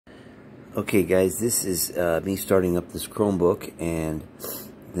Okay guys, this is me starting up this Chromebook, and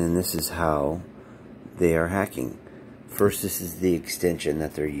then this is how they are hacking. First, this is the extension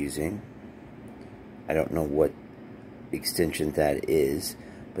that they're using. I don't know what extension that is,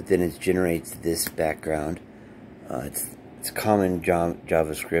 but then it generates this background. It's common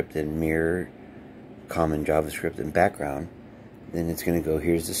JavaScript and mirror common JavaScript and background. Then it's going to go,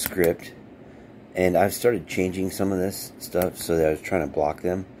 here's the script. And I've started changing some of this stuff so that I was trying to block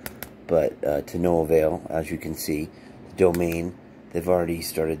them, but to no avail. As you can see, the domain, they've already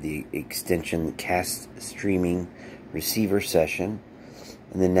started the extension cast streaming receiver session,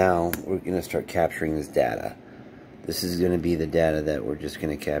 and then now we're going to start capturing this data. This is going to be the data that we're just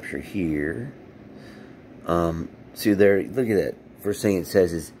going to capture here. See there, look at that. First thing it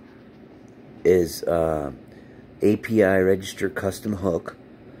says is API register custom hook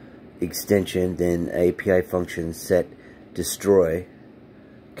extension, then API function set destroy.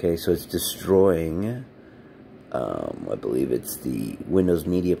 Okay, so it's destroying, I believe it's the Windows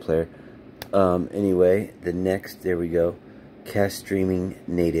Media Player. Anyway, the next, there we go, cast streaming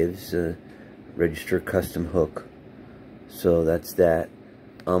natives, register custom hook. So that's that.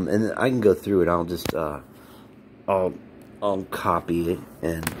 And then I can go through it. I'll just, I'll copy it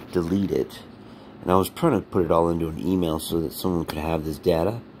and delete it. And I was trying to put it all into an email so that someone could have this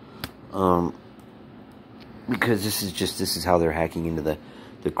data. Because this is how they're hacking into the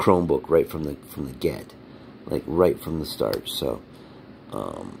Chromebook right from the get, like right from the start. So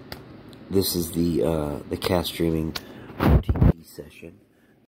this is the cast streaming OTP session.